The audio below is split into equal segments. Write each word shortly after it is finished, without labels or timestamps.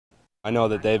I know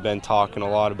that they've been talking a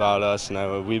lot about us,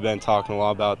 and we've been talking a lot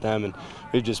about them, and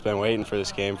we've just been waiting for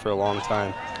this game for a long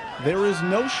time. There is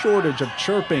no shortage of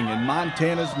chirping in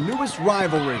Montana's newest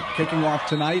rivalry, kicking off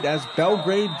tonight as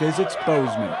Belgrade visits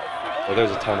Bozeman. Well,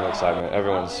 there's a ton of excitement.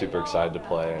 Everyone's super excited to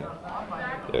play,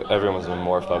 and everyone's been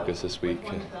more focused this week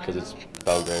because it's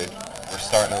Belgrade. We're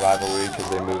starting a rivalry because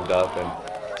they moved up,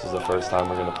 and this is the first time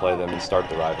we're going to play them and start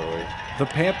the rivalry. The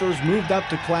Panthers moved up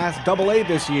to Class AA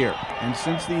this year, and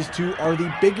since these two are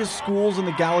the biggest schools in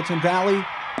the Gallatin Valley,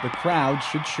 the crowd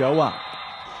should show up.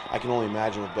 I can only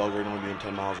imagine with Belgrade only being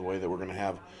 10 miles away that we're going to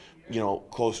have,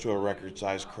 close to a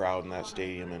record-sized crowd in that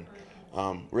stadium, and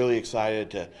really excited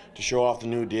to show off the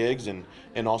new digs and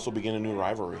also begin a new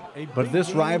rivalry. But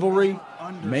this rivalry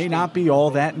may not be all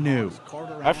that new.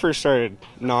 I first started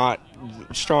not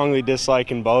strongly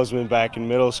disliking Bozeman back in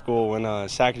middle school when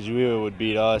Sacagawea would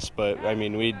beat us, but I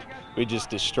mean we'd just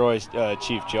destroy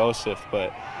Chief Joseph.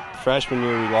 But freshman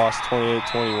year we lost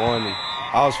 28-21, and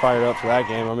I was fired up for that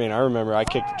game. I mean, I remember I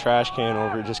kicked the trash can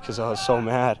over just because I was so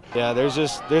mad. Yeah, there's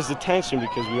the tension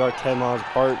because we are 10 miles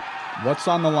apart. What's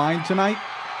on the line tonight?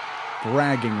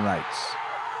 Bragging rights.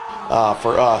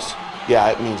 For us,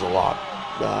 yeah, it means a lot.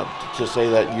 To say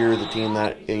that you're the team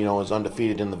that is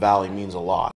undefeated in the Valley means a lot.